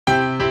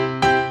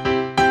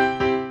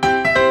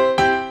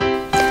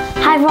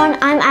Hi everyone,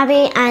 I'm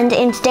Abby, and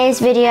in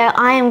today's video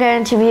I am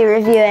going to be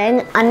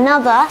reviewing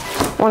another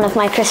one of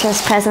my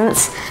Christmas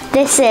presents.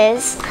 This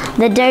is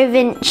the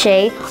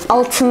Doh-Vinci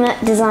Ultimate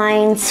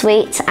Design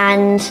Suite,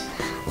 and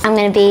I'm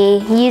going to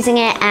be using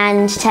it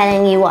and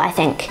telling you what I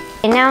think.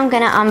 And now I'm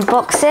going to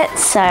unbox it,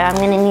 so I'm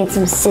going to need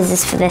some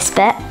scissors for this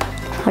bit.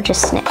 I'll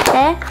just snip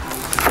here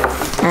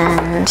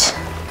and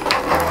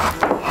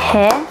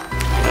here,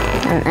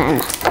 and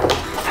then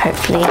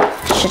hopefully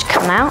it should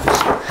come out.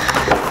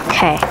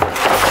 Okay.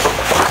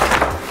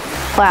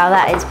 Wow,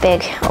 that is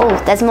big.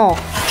 Oh, there's more.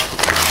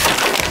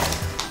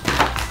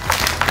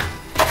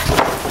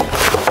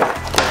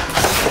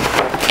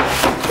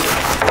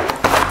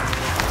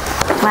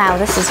 Wow,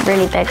 this is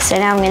really big. So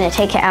now I'm going to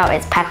take it out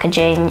its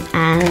packaging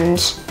and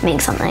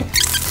make something.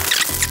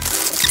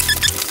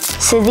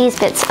 So these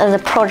bits are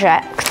the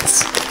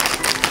projects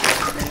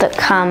that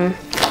come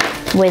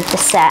with the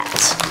set.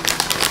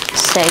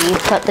 So you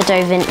put the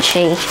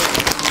Doh-Vinci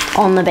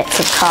on the bits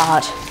of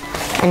card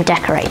and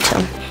decorate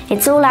them.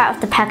 It's all out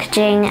of the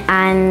packaging,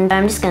 and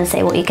I'm just going to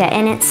say what you get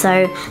in it.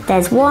 So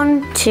there's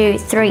 1, 2,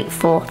 3,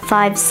 4,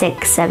 5,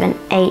 6, 7,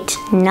 8,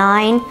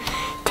 9,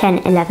 10,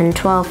 11,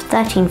 12,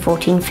 13,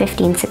 14,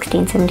 15,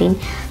 16, 17.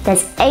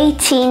 There's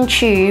 18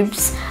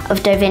 tubes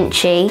of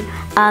Doh-Vinci.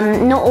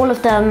 Not all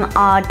of them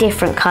are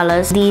different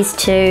colours. These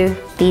two,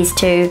 these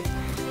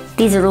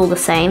are all the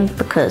same,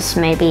 because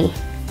maybe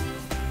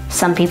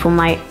some people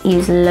might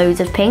use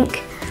loads of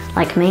pink,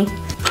 like me.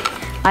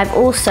 I've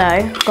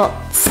also got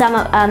some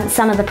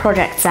of the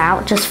projects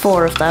out, just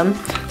 4 of them.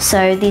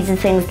 So these are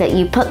things that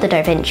you put the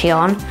Doh-Vinci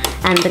on,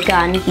 and the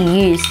gun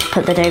you use to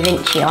put the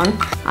Doh-Vinci on.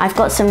 I've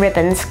got some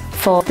ribbons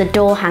for the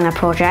door hanger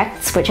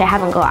projects, which I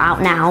haven't got out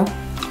now.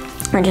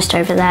 They're just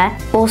over there.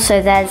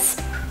 Also,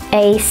 there's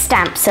a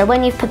stamp. So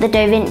when you put the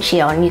Doh-Vinci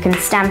on, you can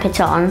stamp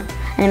it on,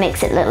 and it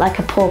makes it look like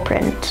a paw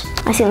print.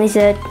 I think these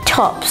are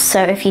tops,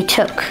 so if you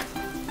took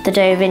the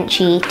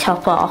Doh-Vinci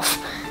top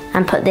off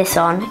and put this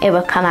on, it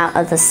would come out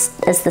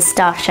as the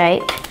star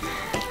shape,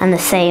 and the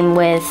same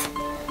with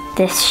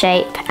this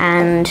shape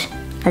and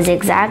a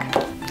zigzag.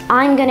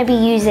 I'm going to be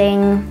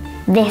using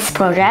this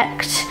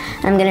project.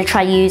 I'm going to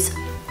try use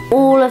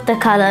all of the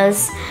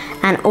colours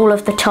and all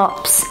of the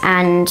tops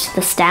and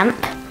the stamp,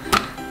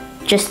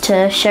 just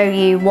to show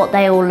you what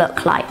they all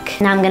look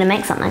like. Now I'm going to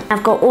make something.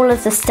 I've got all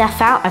of the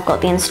stuff out. I've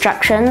got the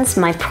instructions,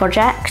 my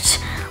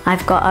project.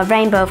 I've got a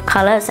rainbow of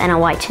colours and a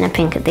white and a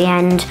pink at the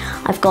end.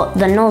 I've got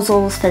the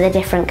nozzles for the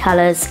different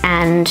colours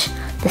and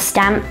the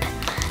stamp,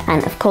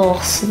 and of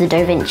course the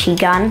Doh-Vinci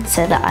gun,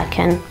 so that I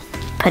can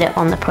put it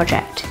on the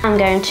project. I'm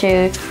going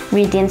to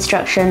read the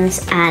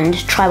instructions and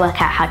try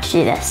work out how to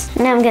do this.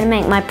 Now I'm going to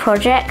make my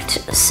project.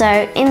 So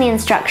in the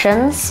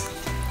instructions,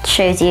 it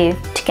shows you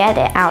to get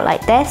it out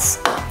like this.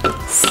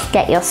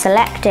 Get your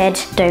selected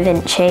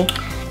Doh-Vinci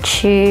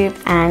tube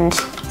and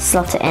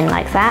slot it in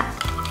like that.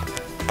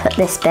 Put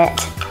this bit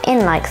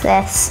in like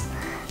this,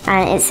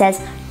 and it says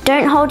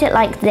don't hold it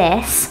like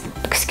this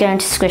because you're going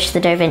to squish the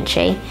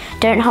Doh-Vinci.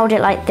 Don't hold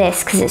it like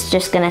this because it's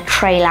just going to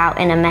trail out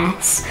in a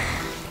mess.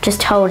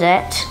 Just hold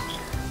it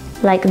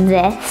like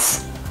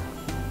this.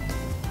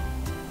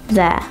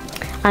 There.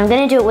 I'm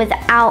going to do it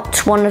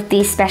without one of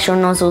these special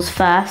nozzles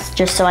first,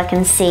 just so I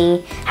can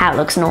see how it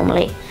looks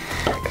normally.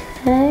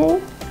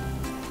 Okay.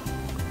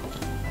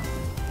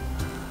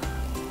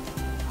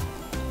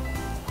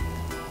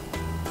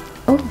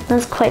 Oh,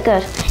 that's quite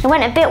good. It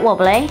went a bit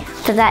wobbly,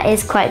 but that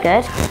is quite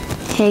good.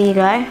 Here you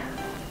go.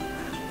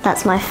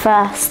 That's my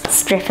first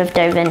strip of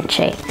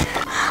Doh-Vinci.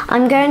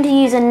 I'm going to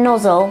use a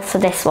nozzle for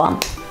this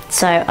one.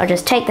 So I'll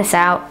just take this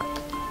out,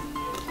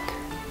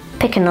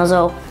 pick a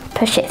nozzle,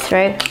 push it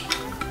through,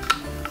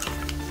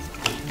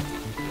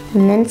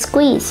 and then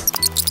squeeze.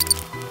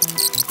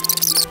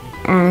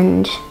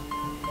 And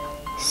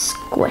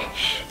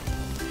squish.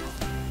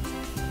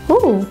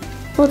 Ooh,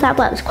 well, that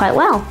works quite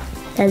well.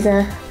 There's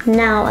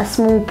now a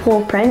small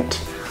paw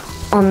print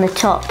on the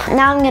top.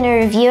 Now I'm going to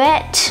review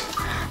it.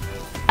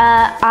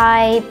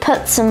 I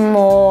put some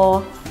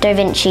more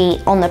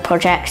Doh-Vinci on the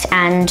project,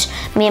 and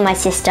me and my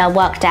sister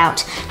worked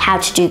out how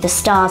to do the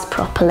stars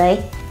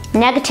properly.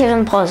 Negative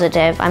and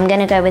positive. I'm going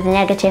to go with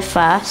negative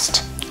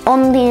first.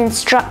 On the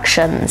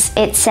instructions,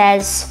 it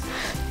says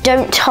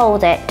don't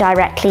hold it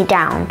directly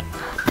down.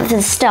 But for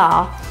the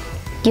star,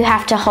 you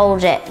have to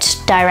hold it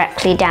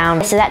directly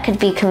down, so that could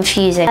be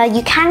confusing.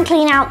 You can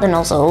clean out the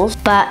nozzles,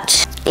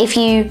 but if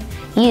you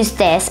use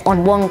this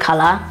on one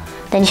colour,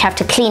 then you have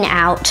to clean it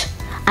out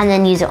and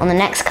then use it on the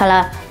next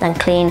colour, then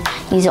clean,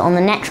 use it on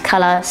the next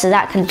colour, so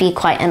that can be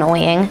quite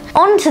annoying.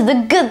 On to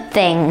the good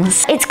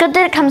things. It's good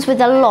that it comes with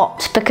a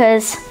lot,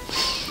 because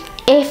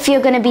if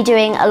you're going to be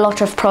doing a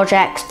lot of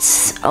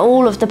projects,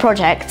 all of the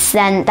projects,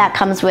 then that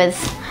comes with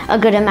a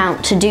good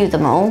amount to do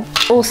them all.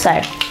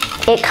 Also,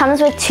 it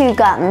comes with 2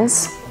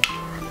 guns,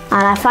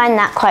 and I find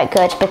that quite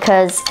good,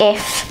 because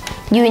if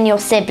you and your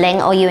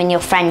sibling or you and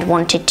your friend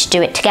wanted to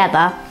do it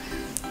together,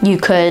 you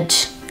could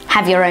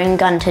have your own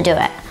gun to do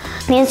it.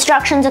 The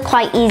instructions are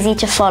quite easy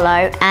to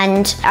follow,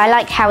 and I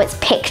like how it's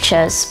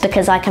pictures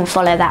because I can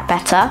follow that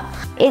better.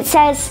 It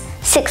says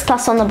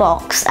 6+ on the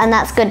box, and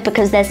that's good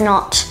because there's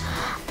not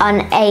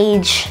an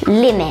age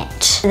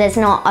limit. There's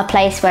not a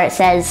place where it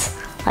says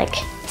like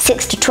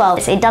 6 to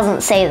 12. It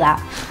doesn't say that,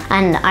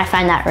 and I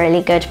find that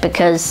really good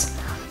because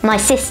my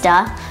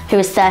sister, who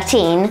is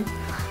 13,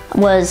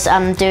 was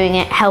doing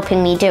it,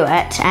 helping me do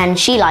it, and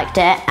she liked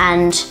it,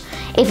 and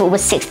if it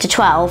was 6 to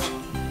 12,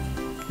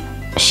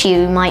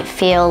 she might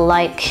feel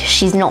like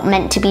she's not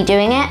meant to be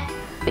doing it.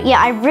 But yeah,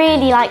 I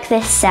really like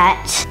this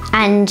set,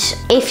 and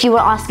if you were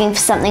asking for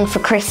something for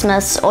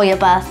Christmas or your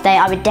birthday,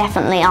 I would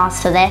definitely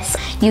ask for this.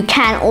 You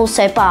can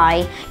also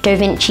buy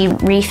Doh-Vinci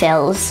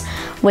refills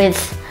with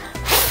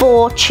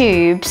 4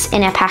 tubes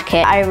in a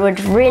packet. I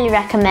would really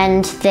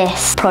recommend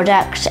this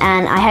product,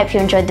 and I hope you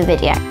enjoyed the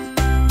video.